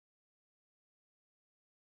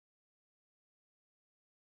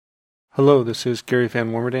Hello, this is Gary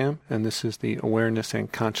Van Warmerdam, and this is the Awareness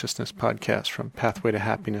and Consciousness podcast from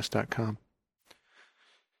pathwaytohappiness.com.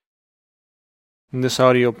 In this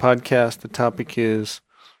audio podcast, the topic is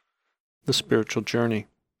the spiritual journey.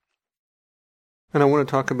 And I want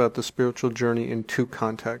to talk about the spiritual journey in two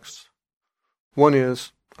contexts. One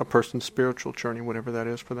is a person's spiritual journey, whatever that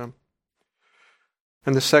is for them.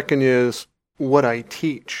 And the second is what I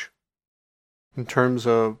teach in terms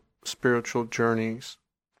of spiritual journeys,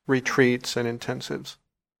 retreats, and intensives,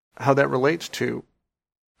 how that relates to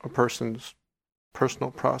a person's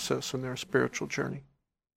personal process and their spiritual journey.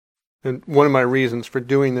 And one of my reasons for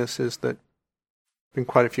doing this is that there have been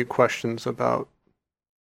quite a few questions about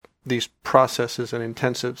these processes and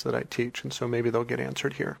intensives that I teach, and so maybe they'll get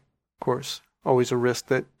answered here. Of course, always a risk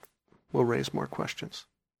that will raise more questions.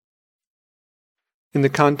 In the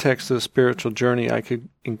context of the spiritual journey, I could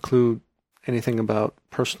include anything about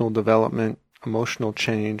personal development, emotional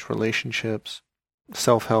change, relationships,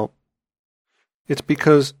 self-help. It's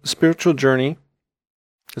because spiritual journey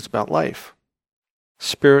is about life.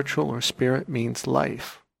 Spiritual or spirit means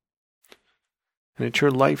life. And it's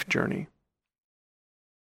your life journey.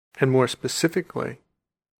 And more specifically,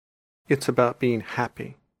 it's about being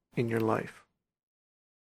happy in your life.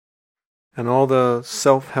 And all the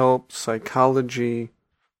self-help, psychology,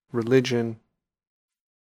 religion,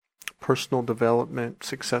 personal development,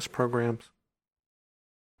 success programs,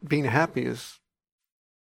 being happy is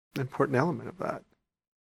an important element of that.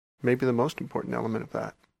 Maybe the most important element of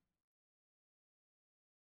that.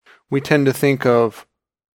 We tend to think of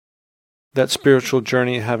that spiritual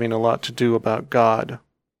journey having a lot to do about God,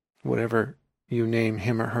 whatever you name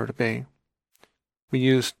him or her to be. We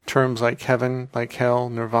use terms like heaven, like hell,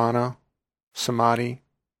 nirvana, samadhi.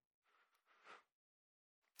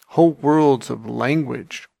 Whole worlds of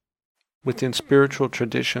language within spiritual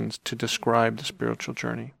traditions to describe the spiritual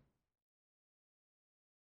journey.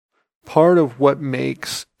 Part of what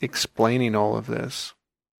makes explaining all of this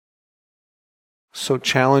so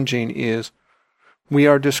challenging is we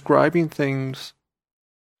are describing things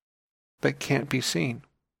that can't be seen.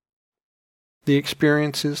 The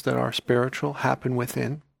experiences that are spiritual happen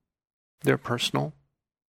within. They're personal.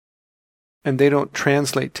 And they don't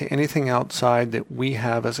translate to anything outside that we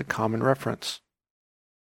have as a common reference.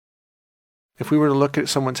 If we were to look at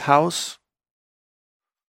someone's house,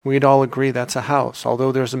 we'd all agree that's a house.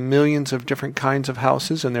 Although there's millions of different kinds of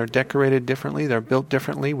houses and they're decorated differently, they're built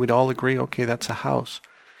differently, we'd all agree, okay, that's a house.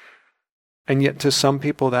 And yet to some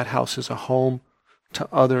people that house is a home, to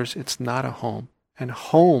others it's not a home. And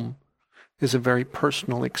home is a very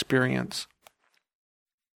personal experience.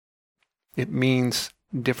 It means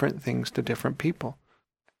different things to different people.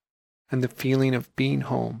 And the feeling of being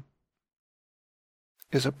home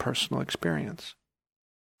is a personal experience.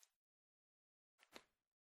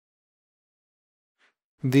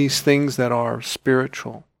 These things that are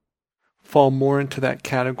spiritual fall more into that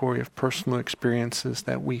category of personal experiences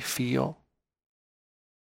that we feel,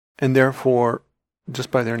 and therefore,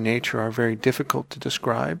 just by their nature, are very difficult to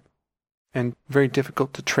describe and very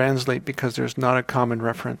difficult to translate because there's not a common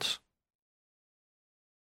reference,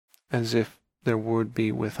 as if there would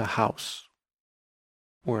be with a house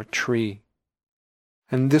or a tree.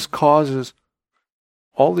 And this causes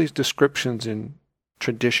all these descriptions in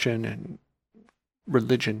tradition and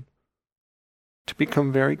religion to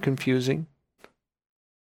become very confusing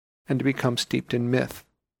and to become steeped in myth.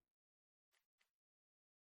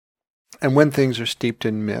 And when things are steeped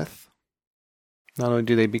in myth, not only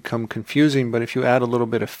do they become confusing, but if you add a little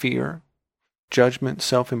bit of fear, judgment,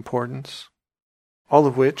 self-importance, all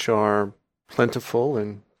of which are plentiful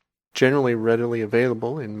and generally readily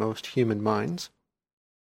available in most human minds,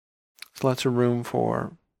 there's lots of room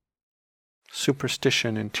for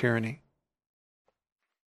superstition and tyranny.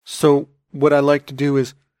 So what I like to do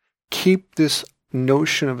is keep this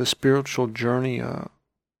notion of a spiritual journey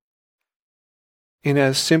in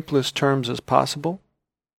as simplest terms as possible,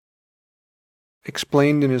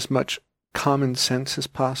 explained in as much common sense as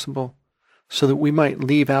possible, so that we might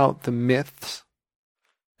leave out the myths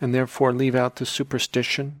and therefore leave out the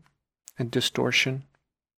superstition and distortion.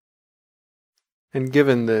 And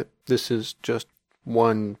given that this is just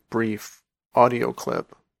one brief audio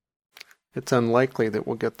clip, it's unlikely that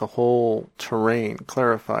we'll get the whole terrain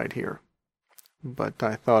clarified here. But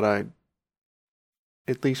I thought I'd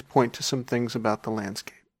at least point to some things about the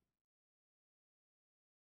landscape.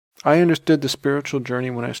 I understood the spiritual journey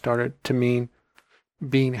when I started to mean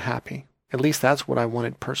being happy. At least that's what I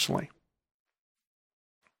wanted personally.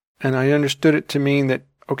 And I understood it to mean that,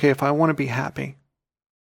 okay, if I want to be happy,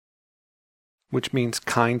 which means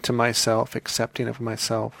kind to myself, accepting of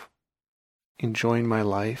myself, enjoying my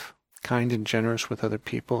life, kind and generous with other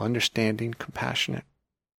people, understanding, compassionate,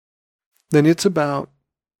 then it's about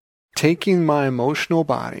taking my emotional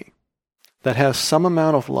body that has some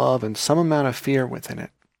amount of love and some amount of fear within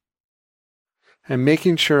it, and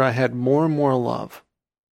making sure I had more and more love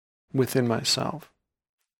within myself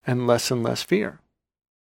and less fear.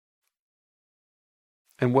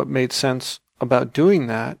 And what made sense about doing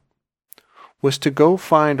that was to go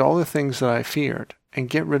find all the things that I feared and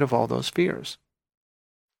get rid of all those fears.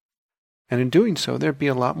 And in doing so, there'd be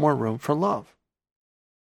a lot more room for love.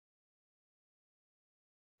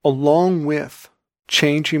 Along with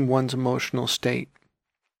changing one's emotional state,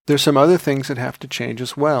 there's some other things that have to change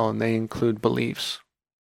as well, and they include beliefs,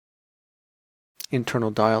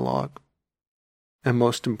 internal dialogue, and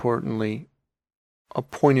most importantly, a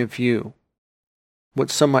point of view. What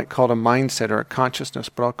some might call a mindset or a consciousness,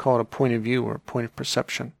 but I'll call it a point of view or a point of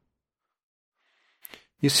perception.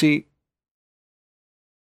 You see,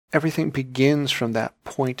 everything begins from that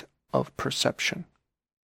point of perception.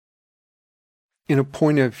 In a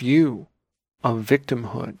point of view of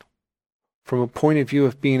victimhood, from a point of view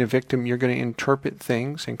of being a victim, you're going to interpret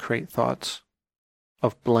things and create thoughts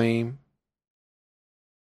of blame,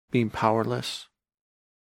 being powerless.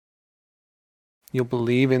 You'll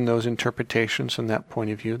believe in those interpretations from that point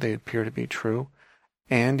of view. They appear to be true.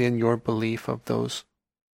 And in your belief of those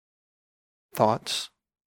thoughts,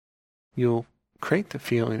 you'll create the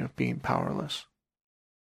feeling of being powerless.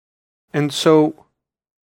 And so,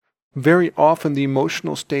 very often the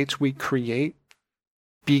emotional states we create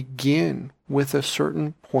begin with a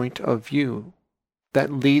certain point of view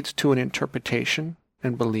that leads to an interpretation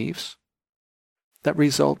and beliefs that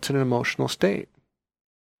result in an emotional state.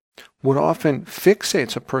 What often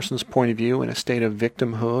fixates a person's point of view in a state of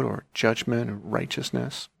victimhood or judgment or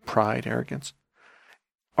righteousness, pride, arrogance,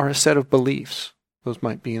 are a set of beliefs. Those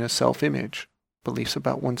might be in a self-image, beliefs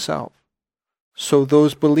about oneself. So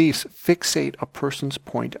those beliefs fixate a person's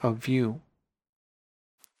point of view.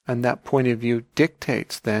 And that point of view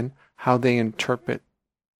dictates then how they interpret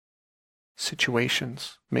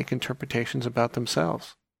situations, make interpretations about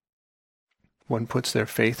themselves. One puts their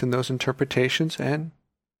faith in those interpretations and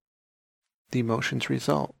the emotions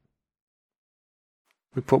result.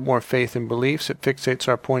 We put more faith in beliefs, it fixates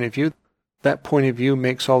our point of view. That point of view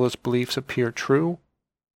makes all those beliefs appear true,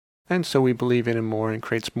 and so we believe in it more and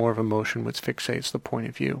creates more of emotion, which fixates the point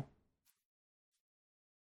of view.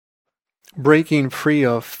 Breaking free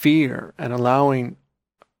of fear and allowing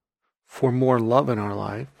for more love in our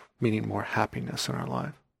life, meaning more happiness in our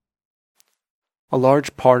life. A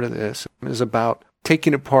large part of this is about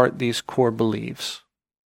taking apart these core beliefs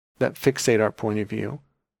that fixate our point of view,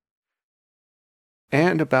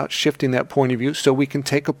 and about shifting that point of view so we can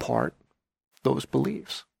take apart those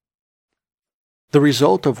beliefs. The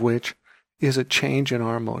result of which is a change in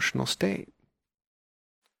our emotional state.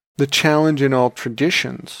 The challenge in all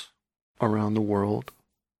traditions around the world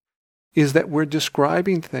is that we're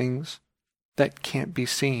describing things that can't be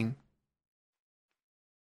seen.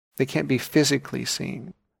 They can't be physically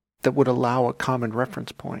seen, that would allow a common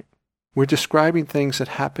reference point. We're describing things that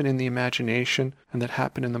happen in the imagination and that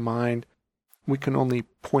happen in the mind we can only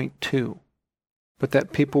point to, but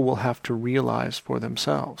that people will have to realize for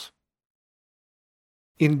themselves.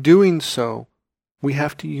 In doing so, we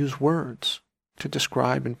have to use words to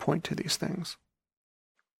describe and point to these things.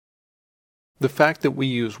 The fact that we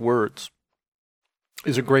use words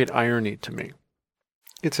is a great irony to me.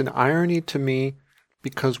 It's an irony to me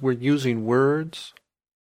because we're using words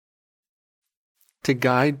to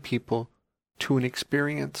guide people to an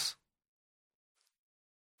experience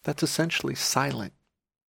that's essentially silent.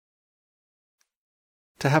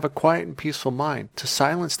 To have a quiet and peaceful mind, to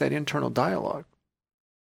silence that internal dialogue.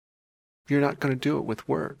 You're not going to do it with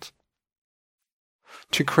words.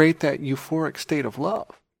 To create that euphoric state of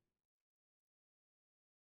love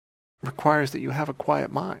requires that you have a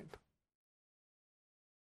quiet mind.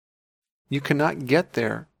 You cannot get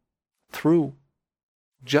there through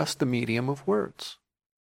just the medium of words.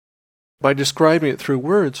 By describing it through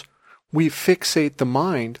words, we fixate the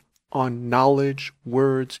mind on knowledge,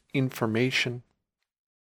 words, information.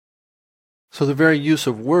 So the very use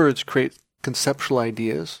of words creates conceptual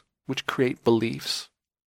ideas, which create beliefs,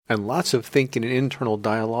 and lots of thinking and internal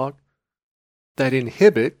dialogue that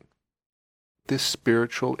inhibit this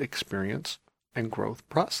spiritual experience and growth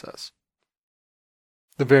process.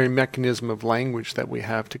 The very mechanism of language that we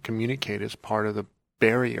have to communicate is part of the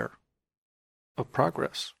barrier of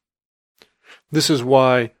progress. This is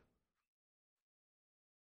why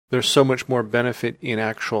there's so much more benefit in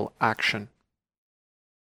actual action.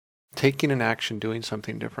 Taking an action, doing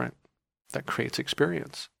something different that creates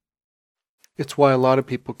experience. It's why a lot of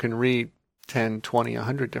people can read 10, 20,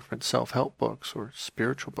 100 different self-help books or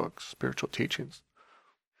spiritual books, spiritual teachings,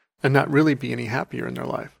 and not really be any happier in their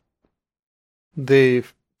life.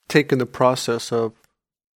 They've taken the process of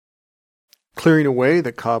clearing away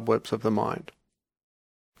the cobwebs of the mind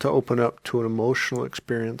to open up to an emotional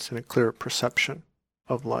experience and a clearer perception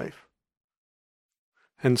of life,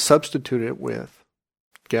 and substitute it with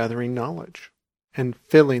gathering knowledge and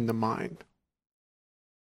filling the mind.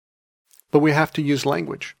 But we have to use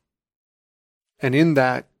language. And in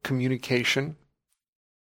that communication,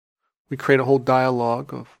 we create a whole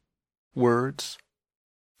dialogue of words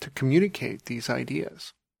to communicate these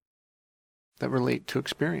ideas that relate to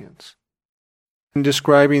experience. In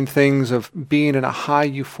describing things of being in a high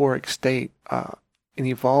euphoric state, an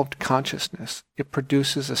evolved consciousness, it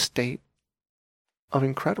produces a state of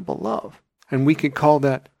incredible love. And we could call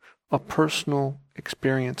that a personal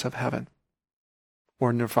experience of heaven,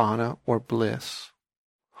 or nirvana, or bliss.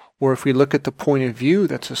 Or if we look at the point of view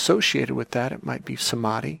that's associated with that, it might be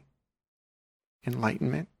samadhi,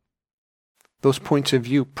 enlightenment. Those points of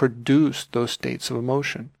view produce those states of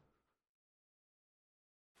emotion.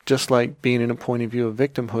 Just like being in a point of view of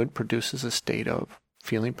victimhood produces a state of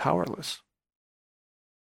feeling powerless.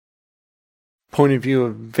 Point of view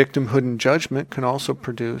of victimhood and judgment can also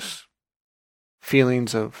produce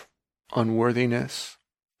feelings of unworthiness,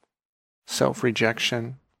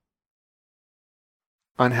 self-rejection,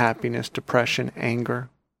 unhappiness, depression, anger.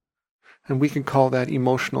 And we can call that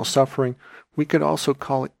emotional suffering. We could also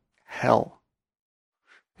call it hell,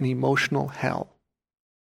 an emotional hell.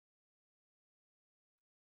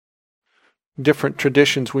 Different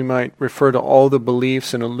traditions, we might refer to all the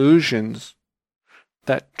beliefs and illusions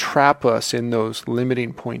that trap us in those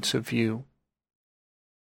limiting points of view.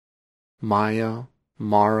 Maya,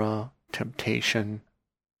 Mara, temptation,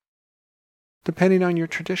 depending on your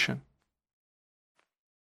tradition.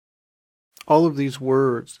 All of these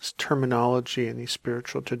words, this terminology in these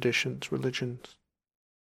spiritual traditions, religions,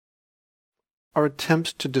 are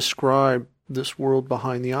attempts to describe this world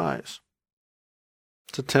behind the eyes.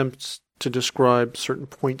 It's attempts to describe certain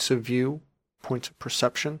points of view, points of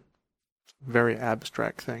perception, very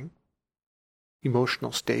abstract thing,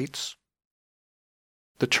 emotional states,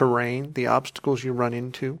 the terrain, the obstacles you run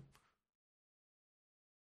into,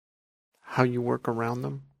 how you work around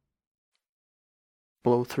them,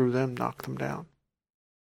 blow through them, knock them down.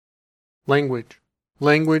 Language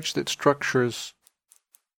that structures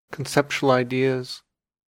conceptual ideas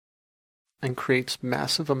and creates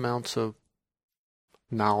massive amounts of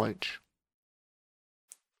knowledge,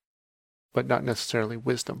 but not necessarily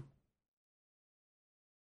wisdom.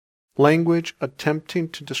 Language attempting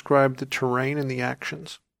to describe the terrain and the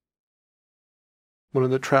actions. One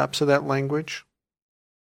of the traps of that language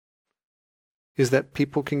is that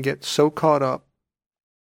people can get so caught up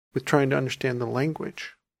with trying to understand the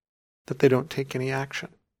language that they don't take any action.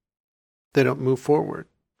 They don't move forward.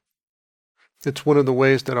 It's one of the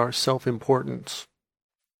ways that our self-importance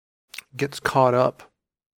gets caught up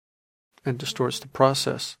and distorts the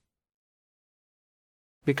process,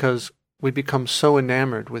 because we become so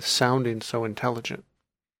enamored with sounding so intelligent,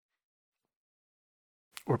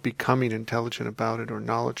 or becoming intelligent about it, or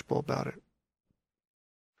knowledgeable about it,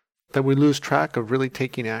 that we lose track of really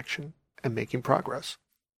taking action and making progress.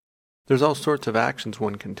 There's all sorts of actions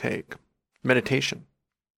one can take. Meditation.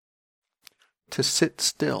 To sit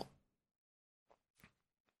still.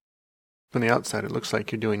 On the outside, it looks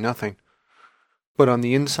like you're doing nothing, but on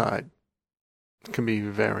the inside, it can be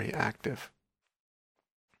very active.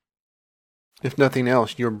 If nothing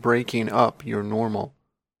else, you're breaking up your normal,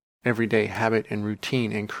 everyday habit and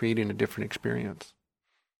routine and creating a different experience.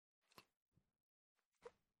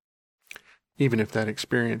 Even if that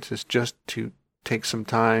experience is just to take some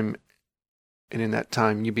time, and in that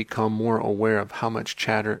time you become more aware of how much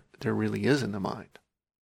chatter there really is in the mind,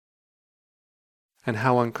 and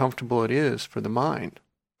how uncomfortable it is for the mind,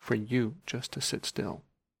 for you just to sit still.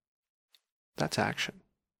 That's action.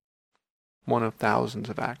 One of thousands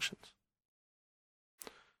of actions.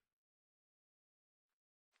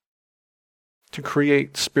 To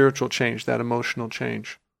create spiritual change, that emotional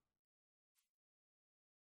change,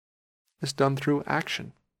 is done through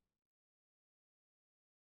action.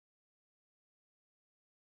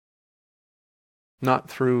 Not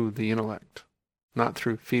through the intellect, not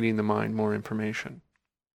through feeding the mind more information.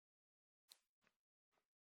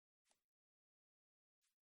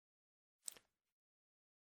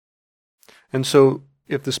 And so,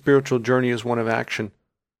 if the spiritual journey is one of action,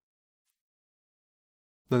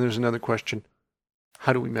 then there's another question.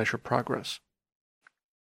 How do we measure progress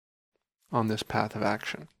on this path of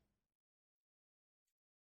action?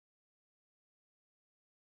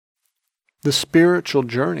 The spiritual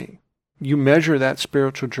journey, you measure that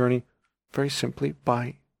spiritual journey very simply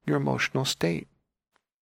by your emotional state.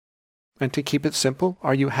 And to keep it simple,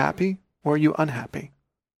 are you happy or are you unhappy?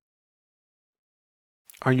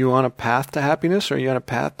 Are you on a path to happiness or are you on a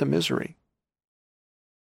path to misery?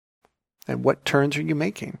 And what turns are you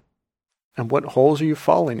making? And what holes are you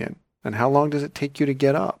falling in? And how long does it take you to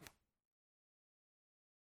get up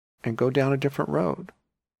and go down a different road?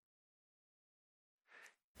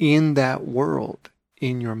 In that world,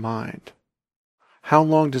 in your mind, how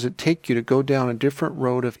long does it take you to go down a different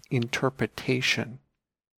road of interpretation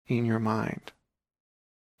in your mind?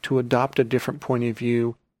 To adopt a different point of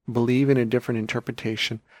view, believe in a different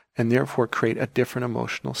interpretation, and therefore create a different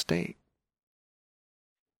emotional state.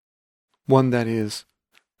 One that is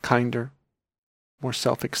kinder, more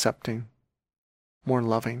self-accepting, more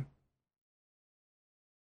loving,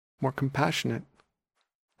 more compassionate,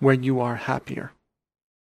 where you are happier.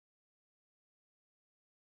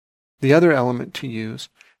 The other element to use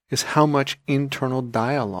is how much internal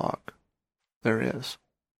dialogue there is.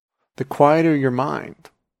 The quieter your mind,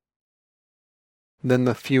 then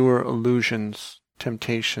the fewer illusions,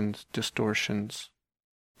 temptations, distortions,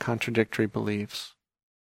 contradictory beliefs,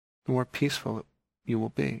 the more peaceful you will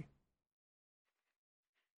be.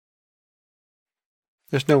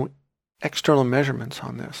 There's no external measurements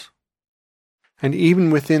on this. And even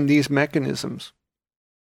within these mechanisms,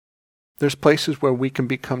 there's places where we can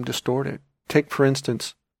become distorted. Take, for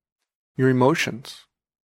instance, your emotions.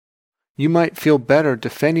 You might feel better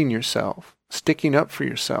defending yourself, sticking up for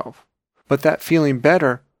yourself, but that feeling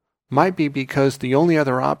better might be because the only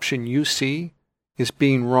other option you see is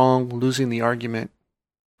being wrong, losing the argument,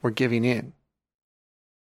 or giving in.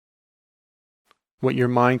 What your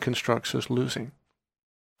mind constructs as losing.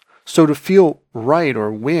 So to feel right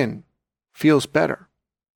or win feels better.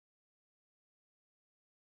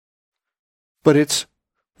 But it's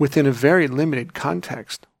within a very limited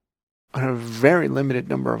context, and a very limited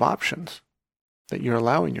number of options that you're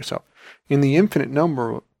allowing yourself. In the infinite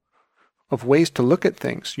number of ways to look at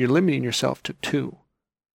things, you're limiting yourself to 2.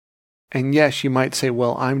 And yes, you might say,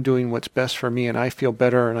 well, I'm doing what's best for me and I feel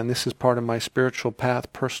better and this is part of my spiritual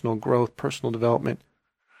path, personal growth, personal development.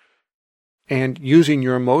 And using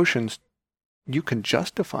your emotions, you can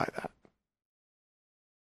justify that.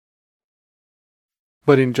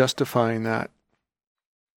 But in justifying that,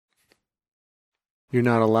 you're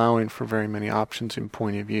not allowing for very many options in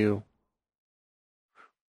point of view,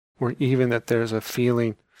 or even that there's a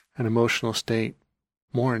feeling, an emotional state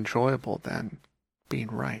more enjoyable than being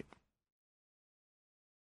right.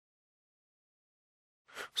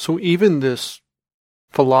 So even this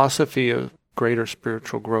philosophy of greater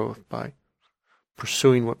spiritual growth by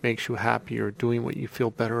pursuing what makes you happy or doing what you feel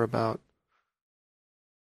better about,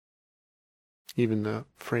 even the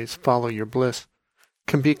phrase follow your bliss,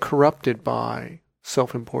 can be corrupted by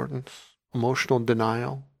self-importance, emotional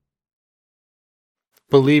denial,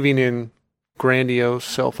 believing in grandiose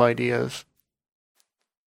self-ideas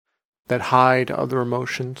that hide other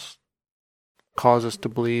emotions, cause us to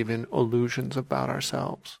believe in illusions about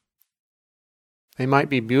ourselves. They might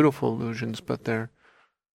be beautiful illusions, but they're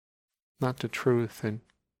not the truth and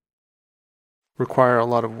require a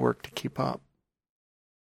lot of work to keep up.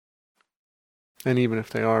 And even if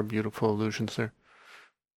they are beautiful illusions, they're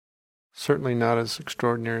certainly not as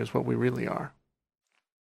extraordinary as what we really are.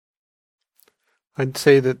 I'd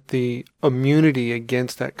say that the immunity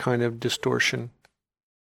against that kind of distortion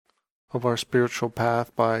of our spiritual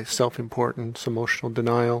path by self-importance, emotional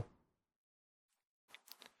denial,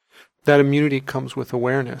 that immunity comes with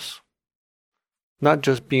awareness. Not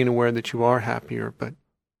just being aware that you are happier, but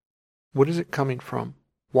what is it coming from?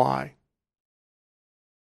 Why?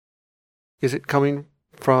 Is it coming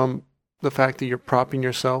from the fact that you're propping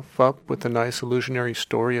yourself up with a nice illusionary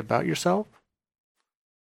story about yourself?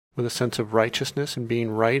 With a sense of righteousness and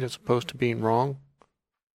being right as opposed to being wrong?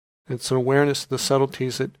 It's an awareness of the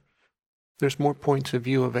subtleties that there's more points of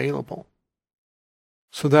view available.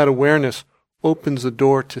 So that awareness opens the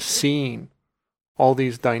door to seeing all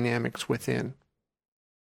these dynamics within.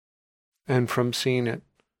 And from seeing it,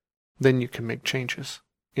 then you can make changes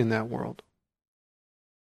in that world.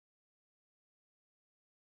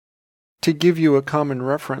 To give you a common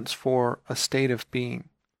reference for a state of being,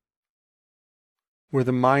 where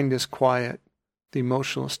the mind is quiet, the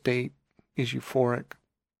emotional state is euphoric.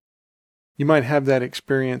 You might have that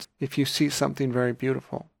experience if you see something very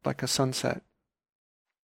beautiful, like a sunset.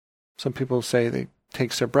 Some people say it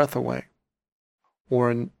takes their breath away,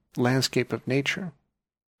 or a landscape of nature.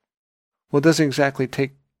 Well, it doesn't exactly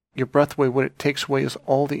take your breath away. What it takes away is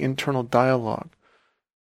all the internal dialogue.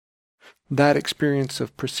 that experience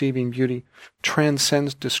of perceiving beauty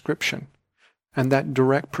transcends description, and that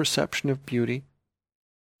direct perception of beauty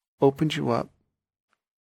opens you up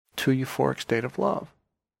to a euphoric state of love.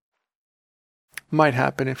 Might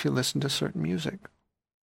happen if you listen to certain music,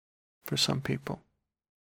 for some people.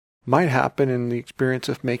 Might happen in the experience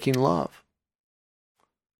of making love.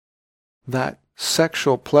 That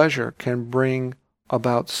sexual pleasure can bring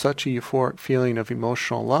about such a euphoric feeling of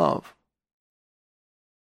emotional love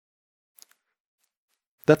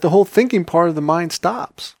that the whole thinking part of the mind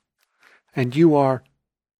stops, and you are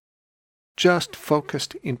just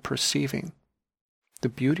focused in perceiving the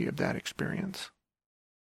beauty of that experience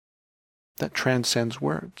that transcends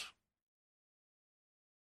words.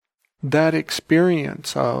 That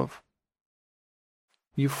experience of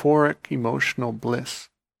euphoric emotional bliss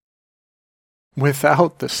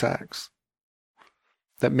without the sex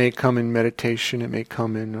that may come in meditation, it may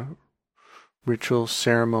come in a ritual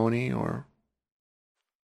ceremony, or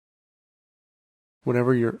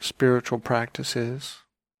whatever your spiritual practice is,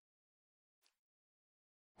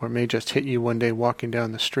 or it may just hit you one day walking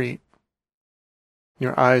down the street.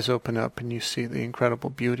 Your eyes open up and you see the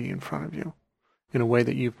incredible beauty in front of you in a way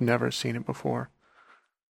that you've never seen it before.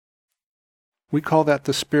 We call that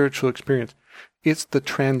the spiritual experience. It's the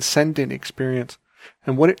transcendent experience.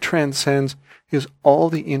 And what it transcends is all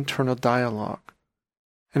the internal dialogue.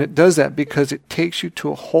 And it does that because it takes you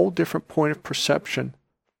to a whole different point of perception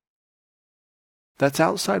that's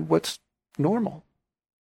outside what's normal,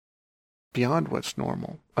 beyond what's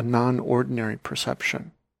normal, a non-ordinary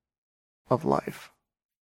perception of life.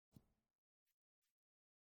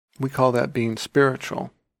 We call that being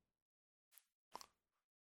spiritual.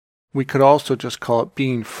 We could also just call it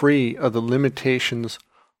being free of the limitations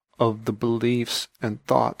of the beliefs and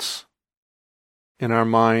thoughts in our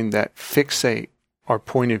mind that fixate our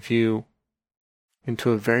point of view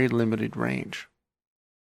into a very limited range.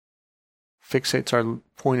 Fixates our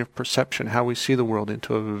point of perception, how we see the world,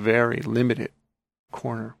 into a very limited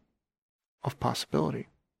corner of possibility.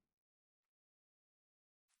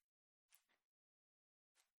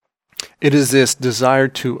 It is this desire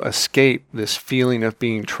to escape this feeling of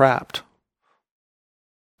being trapped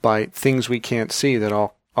by things we can't see that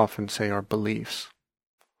I'll often say are beliefs,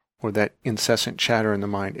 or that incessant chatter in the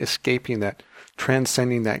mind, escaping that,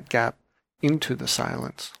 transcending that gap into the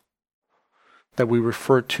silence that we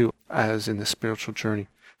refer to as, in the spiritual journey,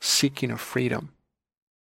 seeking a freedom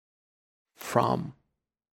from,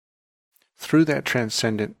 through that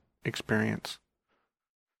transcendent experience.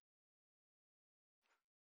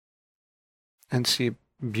 And see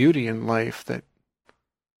beauty in life that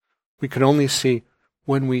we can only see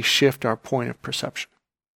when we shift our point of perception.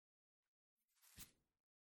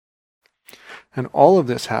 And all of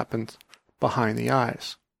this happens behind the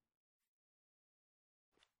eyes.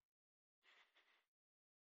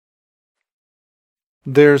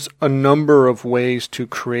 There's a number of ways to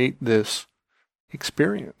create this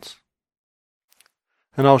experience.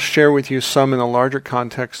 And I'll share with you some in the larger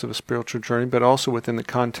context of a spiritual journey, but also within the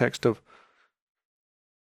context of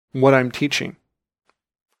what I'm teaching,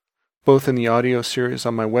 both in the audio series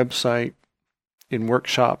on my website, in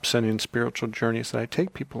workshops, and in spiritual journeys that I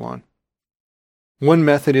take people on. One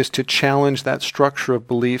method is to challenge that structure of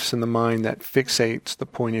beliefs in the mind that fixates the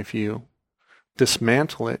point of view,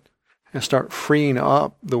 dismantle it, and start freeing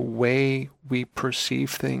up the way we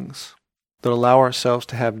perceive things that allow ourselves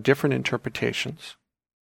to have different interpretations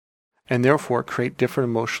and therefore create different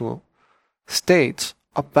emotional states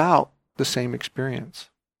about the same experience.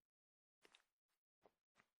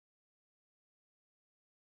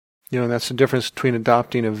 That's the difference between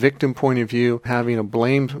adopting a victim point of view, having a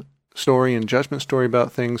blame story and judgment story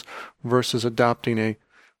about things, versus adopting a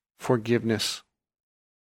forgiveness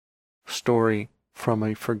story from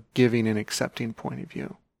a forgiving and accepting point of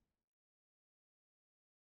view.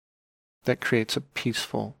 That creates a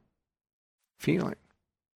peaceful feeling.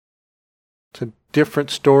 It's a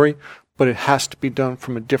different story, but it has to be done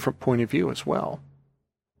from a different point of view as well.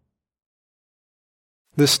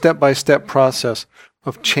 This step-by-step process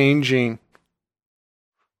of changing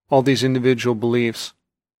all these individual beliefs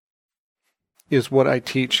is what I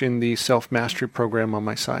teach in the self-mastery program on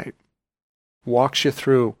my site. Walks you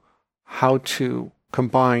through how to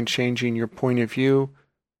combine changing your point of view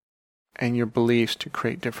and your beliefs to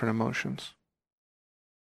create different emotions.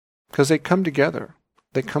 Because they come together.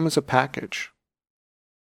 They come as a package.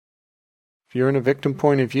 If you're in a victim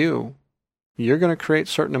point of view, you're going to create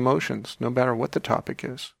certain emotions, no matter what the topic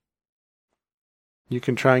is. You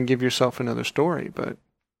can try and give yourself another story, but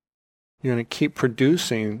you're going to keep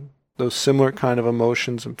producing those similar kind of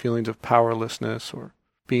emotions and feelings of powerlessness or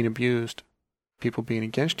being abused people being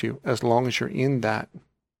against you, as long as you're in that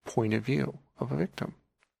point of view of a victim.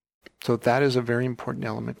 So that is a very important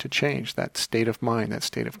element to change, that state of mind, that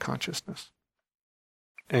state of consciousness.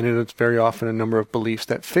 And it's very often a number of beliefs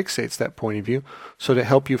that fixates that point of view. So to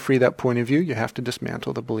help you free that point of view, you have to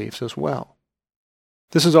dismantle the beliefs as well.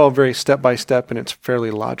 This is all very step-by-step, and it's a fairly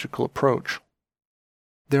logical approach.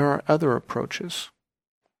 There are other approaches.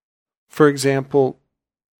 For example,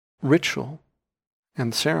 ritual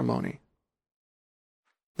and ceremony.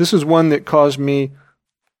 This is one that caused me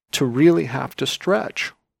to really have to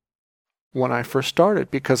stretch when I first started,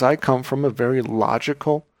 because I come from a very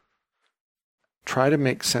logical, try to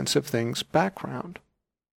make sense of things background.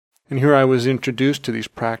 And here I was introduced to these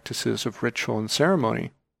practices of ritual and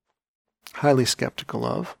ceremony, highly skeptical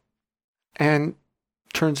of, and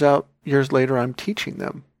turns out years later I'm teaching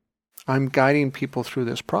them. I'm guiding people through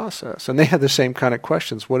this process. And they had the same kind of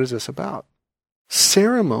questions. What is this about?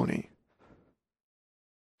 Ceremony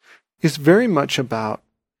is very much about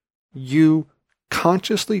you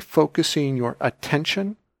consciously focusing your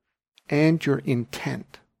attention and your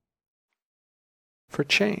intent for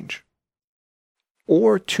change,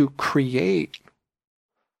 or to create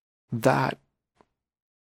that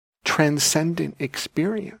transcendent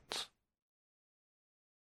experience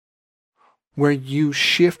where you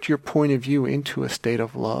shift your point of view into a state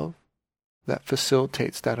of love that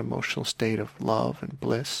facilitates that emotional state of love and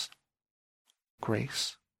bliss,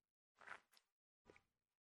 grace.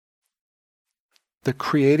 The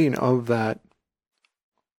creating of that,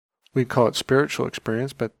 we call it spiritual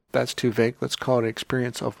experience, but that's too vague. Let's call it an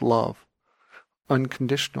experience of love,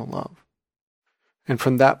 unconditional love. And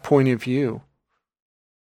from that point of view,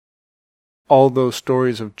 all those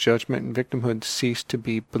stories of judgment and victimhood cease to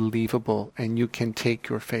be believable, and you can take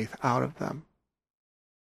your faith out of them.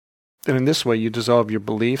 And in this way, you dissolve your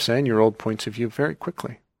beliefs and your old points of view very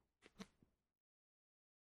quickly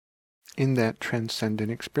in that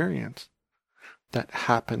transcendent experience that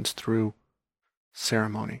happens through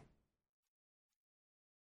ceremony.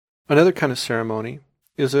 Another kind of ceremony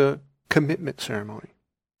is a commitment ceremony.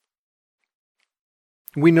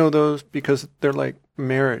 We know those because they're like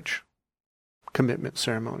marriage commitment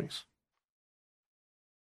ceremonies.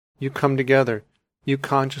 You come together, you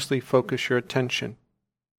consciously focus your attention.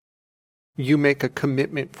 You make a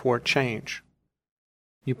commitment for change.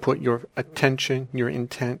 You put your attention, your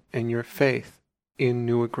intent, and your faith in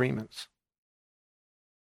new agreements.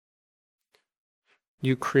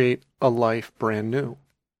 You create a life brand new.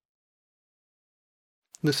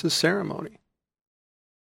 This is ceremony.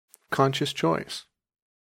 Conscious choice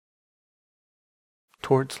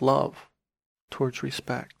towards love, towards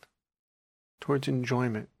respect, towards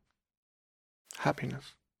enjoyment,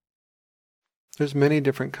 happiness. There's many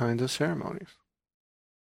different kinds of ceremonies.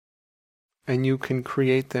 And you can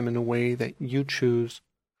create them in a way that you choose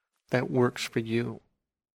that works for you.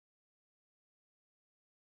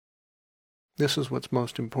 This is what's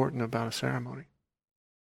most important about a ceremony.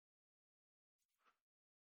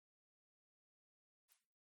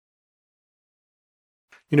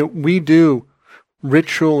 You know, we do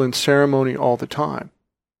ritual and ceremony all the time.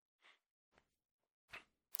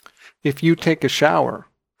 If you take a shower,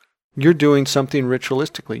 you're doing something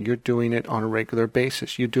ritualistically. You're doing it on a regular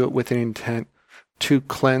basis. You do it with an intent to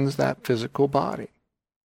cleanse that physical body,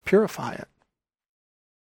 purify it.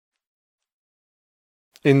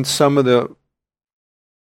 In some of the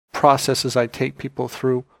processes I take people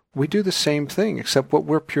through, we do the same thing, except what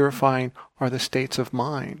we're purifying are the states of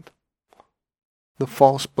mind, the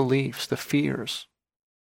false beliefs, the fears.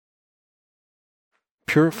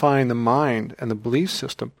 Purifying the mind and the belief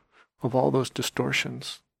system of all those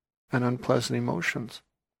distortions and unpleasant emotions.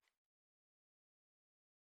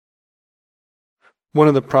 One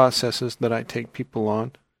of the processes that I take people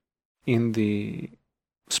on in the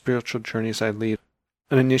spiritual journeys I lead,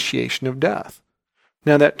 an initiation of death.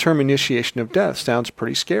 Now that term initiation of death sounds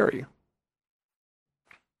pretty scary,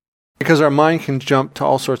 because our mind can jump to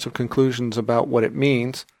all sorts of conclusions about what it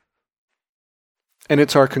means, and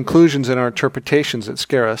it's our conclusions and our interpretations that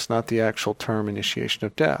scare us, not the actual term initiation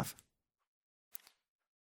of death.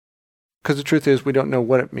 Because the truth is, we don't know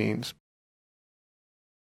what it means.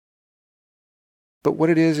 But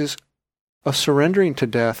what it is a surrendering to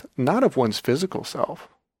death, not of one's physical self,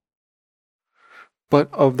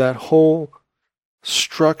 but of that whole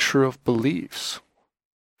structure of beliefs,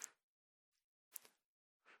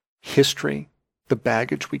 history, the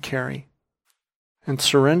baggage we carry, and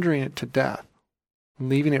surrendering it to death,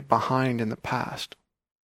 leaving it behind in the past,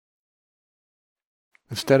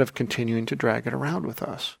 instead of continuing to drag it around with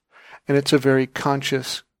us. And it's a very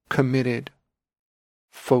conscious, committed,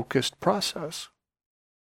 focused process.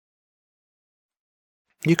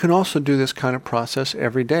 You can also do this kind of process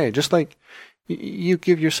every day, just like you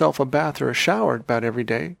give yourself a bath or a shower about every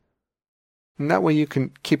day. And that way you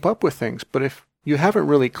can keep up with things. But if you haven't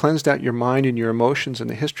really cleansed out your mind and your emotions and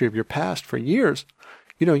the history of your past for years,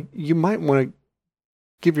 you might want to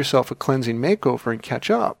give yourself a cleansing makeover and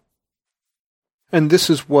catch up. And this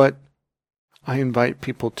is what I invite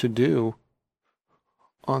people to do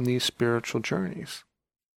on these spiritual journeys.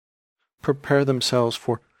 Prepare themselves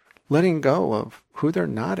for letting go of who they're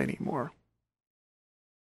not anymore,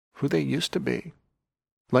 who they used to be,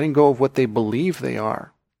 letting go of what they believe they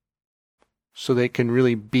are, so they can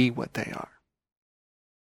really be what they are.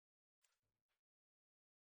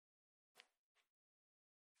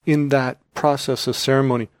 In that process of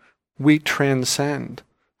ceremony, we transcend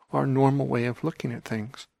our normal way of looking at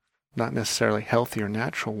things, not necessarily healthy or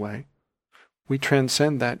natural way. We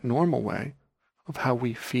transcend that normal way of how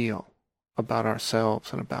we feel about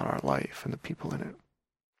ourselves and about our life and the people in it.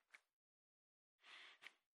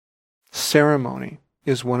 Ceremony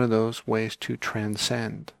is one of those ways to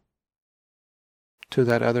transcend to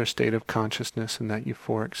that other state of consciousness and that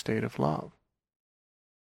euphoric state of love.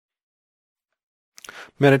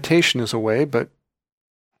 Meditation is a way, but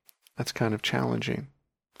that's kind of challenging.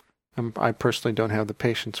 I personally don't have the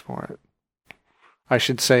patience for it. I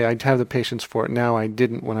should say I'd have the patience for it now. I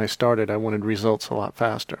didn't when I started. I wanted results a lot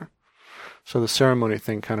faster. So the ceremony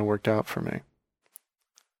thing kind of worked out for me.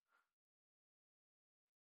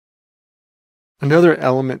 Another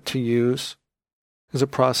element to use is a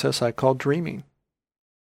process I call dreaming.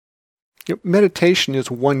 Meditation is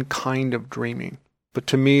one kind of dreaming, but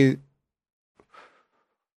to me,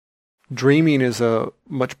 dreaming is a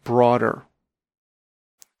much broader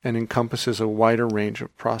and encompasses a wider range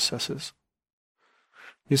of processes.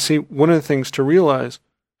 You see, one of the things to realize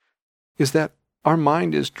is that our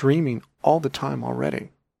mind is dreaming all the time already.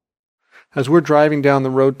 As we're driving down the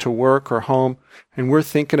road to work or home, and we're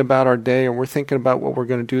thinking about our day, and we're thinking about what we're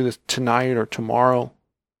going to do tonight or tomorrow,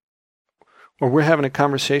 or we're having a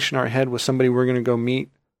conversation in our head with somebody we're going to go meet,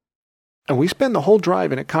 and we spend the whole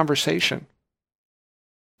drive in a conversation,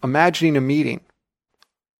 imagining a meeting.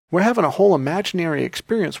 We're having a whole imaginary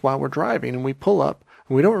experience while we're driving, and we pull up,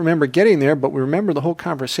 and we don't remember getting there, but we remember the whole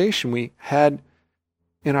conversation we had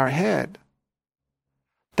in our head.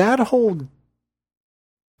 That whole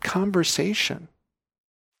conversation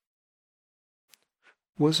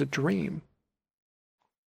was a dream,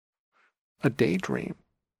 a daydream.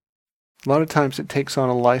 A lot of times it takes on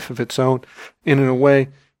a life of its own, and in a way,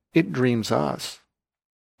 it dreams us,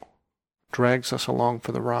 drags us along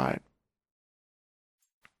for the ride.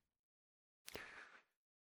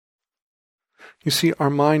 You see, our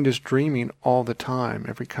mind is dreaming all the time,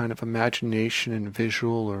 every kind of imagination and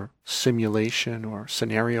visual or simulation or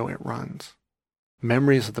scenario it runs.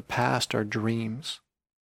 Memories of the past are dreams.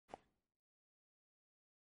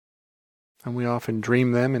 And we often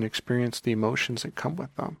dream them and experience the emotions that come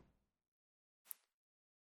with them.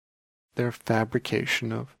 They're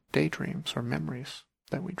fabrication of daydreams or memories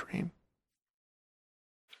that we dream.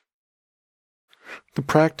 The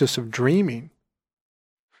practice of dreaming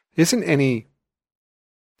isn't any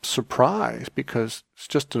surprise because it's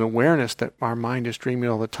just an awareness that our mind is dreaming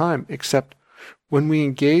all the time, except when we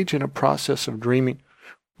engage in a process of dreaming,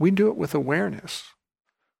 we do it with awareness.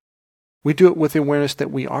 We do it with awareness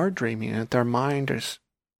that we are dreaming and that our mind is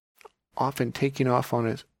often taking off on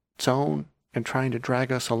its own and trying to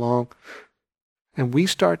drag us along. And we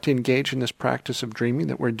start to engage in this practice of dreaming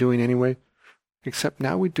that we're doing anyway, except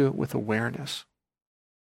now we do it with awareness.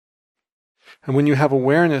 And when you have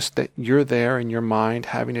awareness that you're there in your mind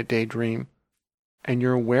having a daydream, and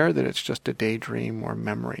you're aware that it's just a daydream or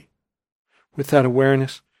memory, with that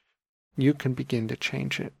awareness, you can begin to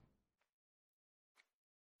change it.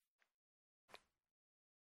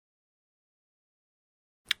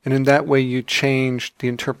 And in that way, you change the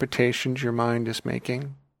interpretations your mind is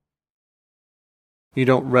making. You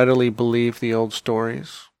don't readily believe the old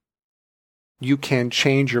stories. You can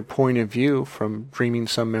change your point of view from dreaming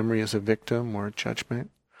some memory as a victim or a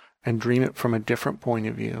judgment and dream it from a different point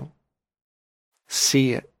of view.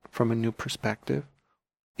 See it from a new perspective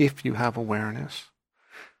if you have awareness.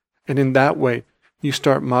 And in that way, you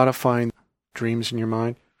start modifying dreams in your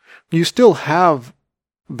mind. You still have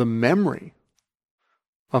the memory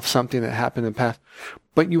of something that happened in the past,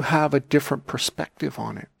 but you have a different perspective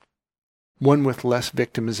on it. One with less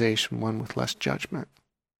victimization, one with less judgment.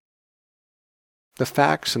 The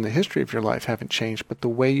facts and the history of your life haven't changed, but the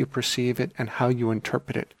way you perceive it and how you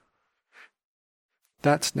interpret it,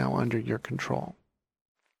 that's now under your control.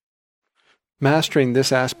 Mastering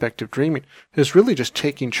this aspect of dreaming is really just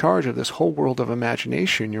taking charge of this whole world of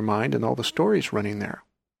imagination in your mind and all the stories running there.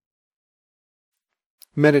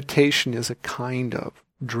 meditation is a kind of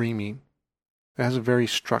dreaming. It has a very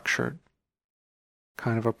structured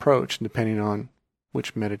kind of approach, depending on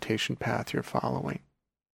which meditation path you're following.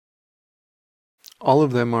 All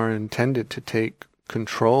of them are intended to take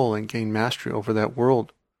control and gain mastery over that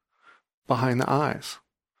world behind the eyes,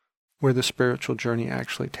 where the spiritual journey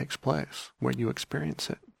actually takes place, where you experience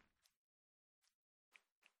it.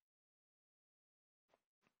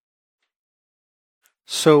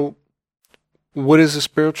 So, what is a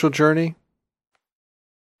spiritual journey?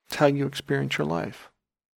 It's how you experience your life.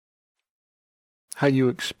 How you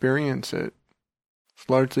experience it is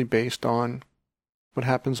largely based on what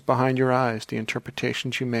happens behind your eyes, the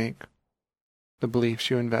interpretations you make, the beliefs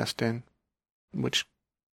you invest in, which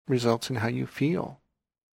results in how you feel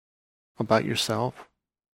about yourself,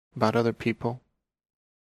 about other people,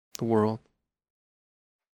 the world.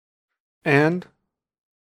 And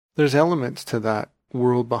there's elements to that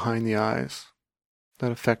world behind the eyes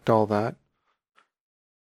that affect all that.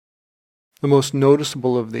 The most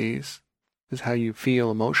noticeable of these is how you feel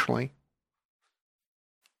emotionally.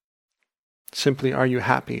 Simply, are you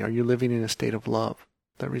happy? Are you living in a state of love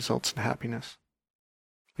that results in happiness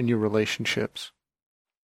in your relationships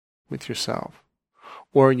with yourself?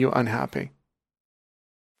 Or are you unhappy?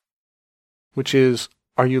 Which is,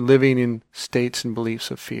 are you living in states and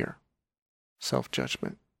beliefs of fear,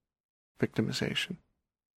 self-judgment, victimization,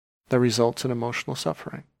 that results in emotional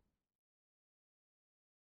suffering?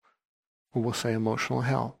 Or we'll say emotional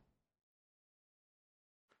hell.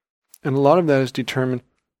 And a lot of that is determined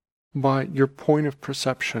by your point of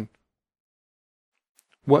perception,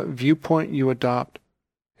 what viewpoint you adopt,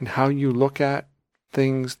 and how you look at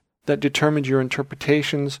things that determines your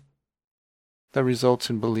interpretations that results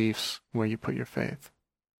in beliefs where you put your faith.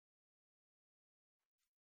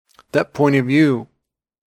 That point of view,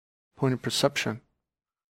 point of perception,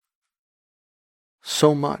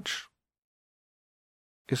 so much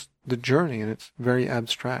is the journey, and it's very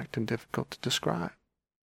abstract and difficult to describe.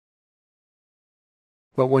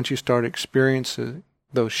 But once you start experiencing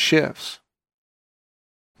those shifts,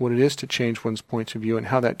 what it is to change one's points of view and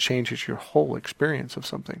how that changes your whole experience of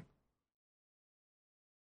something,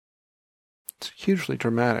 it's hugely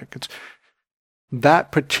dramatic.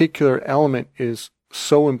 That particular element is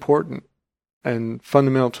so important and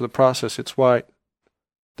fundamental to the process. It's why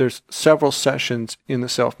there's several sessions in the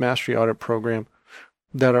Self-Mastery Audit Program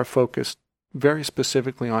that are focused very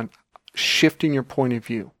specifically on shifting your point of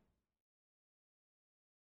view.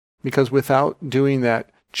 Because without doing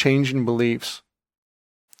that, change in beliefs,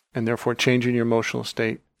 and therefore changing your emotional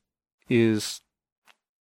state, is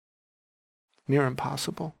near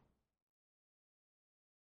impossible.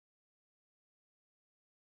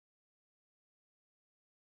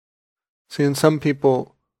 See, and some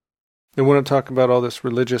people, they want to talk about all this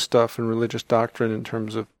religious stuff and religious doctrine in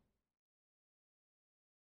terms of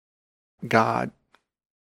God,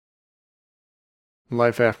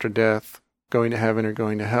 life after death, going to heaven or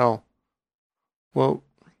going to hell. Well,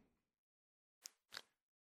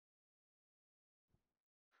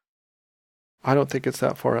 I don't think it's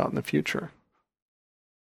that far out in the future.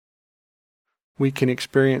 We can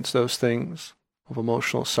experience those things of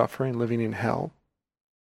emotional suffering, living in hell,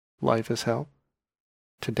 life is hell,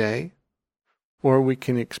 today, or we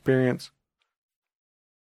can experience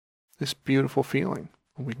this beautiful feeling,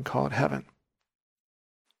 we can call it heaven.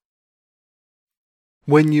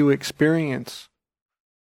 When you experience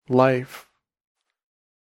life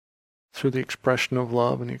through the expression of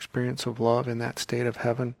love and the experience of love in that state of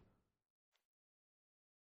heaven,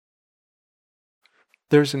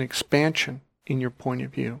 there's an expansion in your point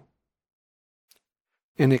of view,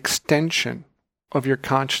 an extension of your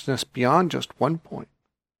consciousness beyond just one point.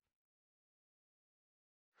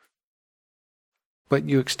 But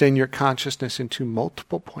you extend your consciousness into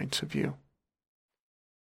multiple points of view.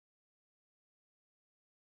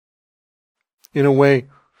 In a way,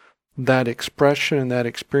 that expression and that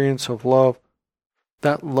experience of love,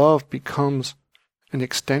 that love becomes an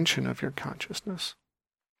extension of your consciousness.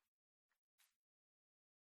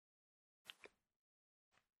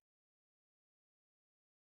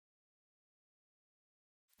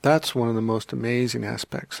 That's one of the most amazing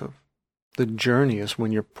aspects of the journey, is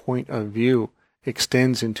when your point of view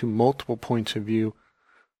extends into multiple points of view,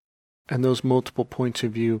 and those multiple points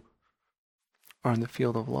of view are in the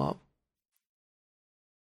field of love.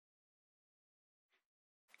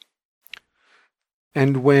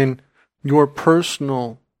 And when your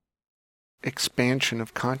personal expansion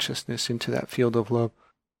of consciousness into that field of love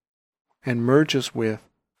and merges with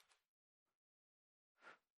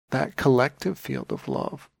that collective field of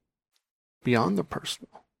love beyond the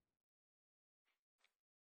personal,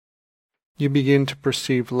 you begin to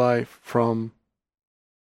perceive life from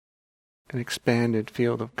an expanded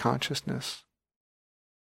field of consciousness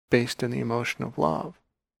based in the emotion of love.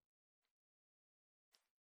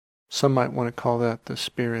 Some might want to call that the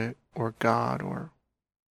Spirit or God, or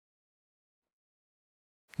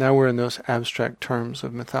now we're in those abstract terms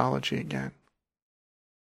of mythology again.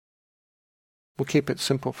 We'll keep it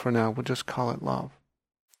simple for now. We'll just call it love.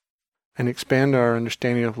 And expand our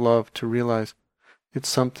understanding of love to realize it's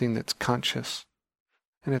something that's conscious,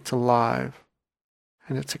 and it's alive,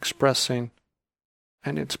 and it's expressing,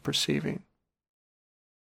 and it's perceiving.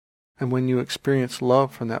 And when you experience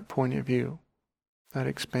love from that point of view, that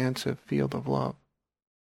expansive field of love,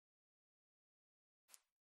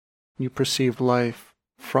 you perceive life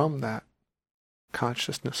from that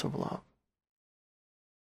consciousness of love.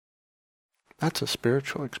 That's a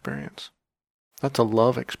spiritual experience. That's a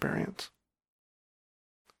love experience.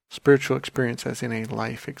 Spiritual experience as in a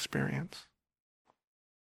life experience.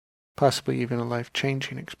 Possibly even a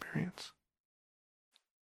life-changing experience.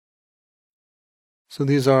 So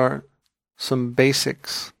these are some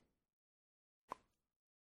basics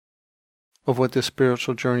of what this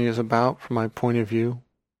spiritual journey is about from my point of view.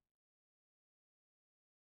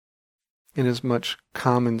 In as much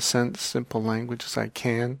common sense, simple language as I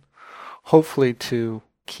can, hopefully to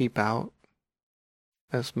keep out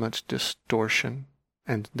as much distortion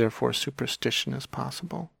and therefore superstition as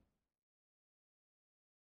possible.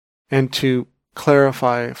 And to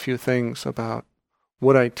clarify a few things about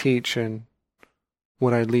what I teach and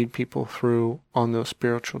what I lead people through on those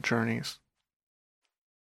spiritual journeys.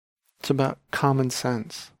 It's about common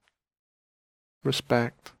sense,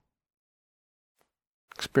 respect,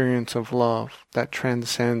 experience of love that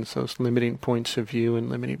transcends those limiting points of view and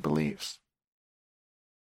limiting beliefs.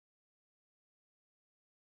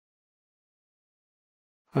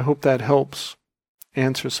 I hope that helps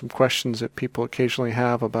answer some questions that people occasionally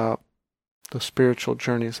have about the spiritual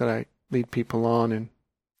journeys that I lead people on, and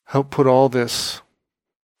help put all this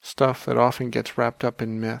stuff that often gets wrapped up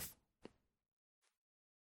in myth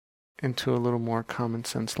into a little more common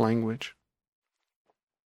sense language.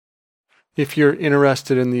 If you're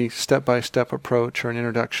interested in the step-by-step approach or an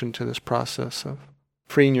introduction to this process of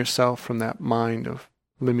freeing yourself from that mind of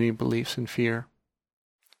limiting beliefs and fear,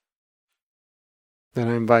 then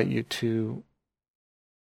I invite you to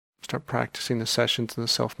start practicing the sessions in the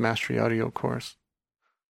Self-Mastery audio course.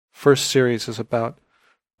 First series is about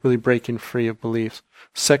really breaking free of beliefs.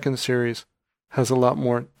 Second series has a lot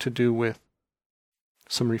more to do with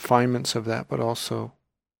some refinements of that, but also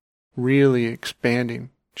really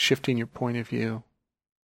expanding, shifting your point of view,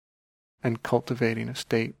 and cultivating a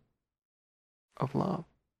state of love.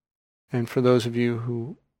 And for those of you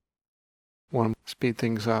who want to speed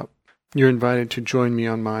things up, you're invited to join me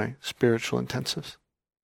on my spiritual intensives.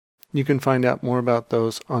 You can find out more about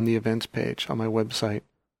those on the events page on my website,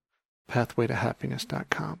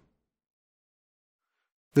 pathwaytohappiness.com.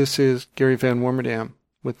 This is Gary Van Warmerdam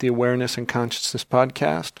with the Awareness and Consciousness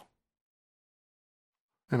podcast,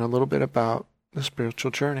 and a little bit about the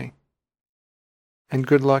spiritual journey. And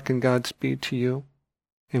good luck and Godspeed to you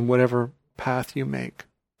in whatever path you make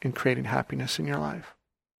in creating happiness in your life.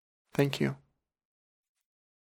 Thank you.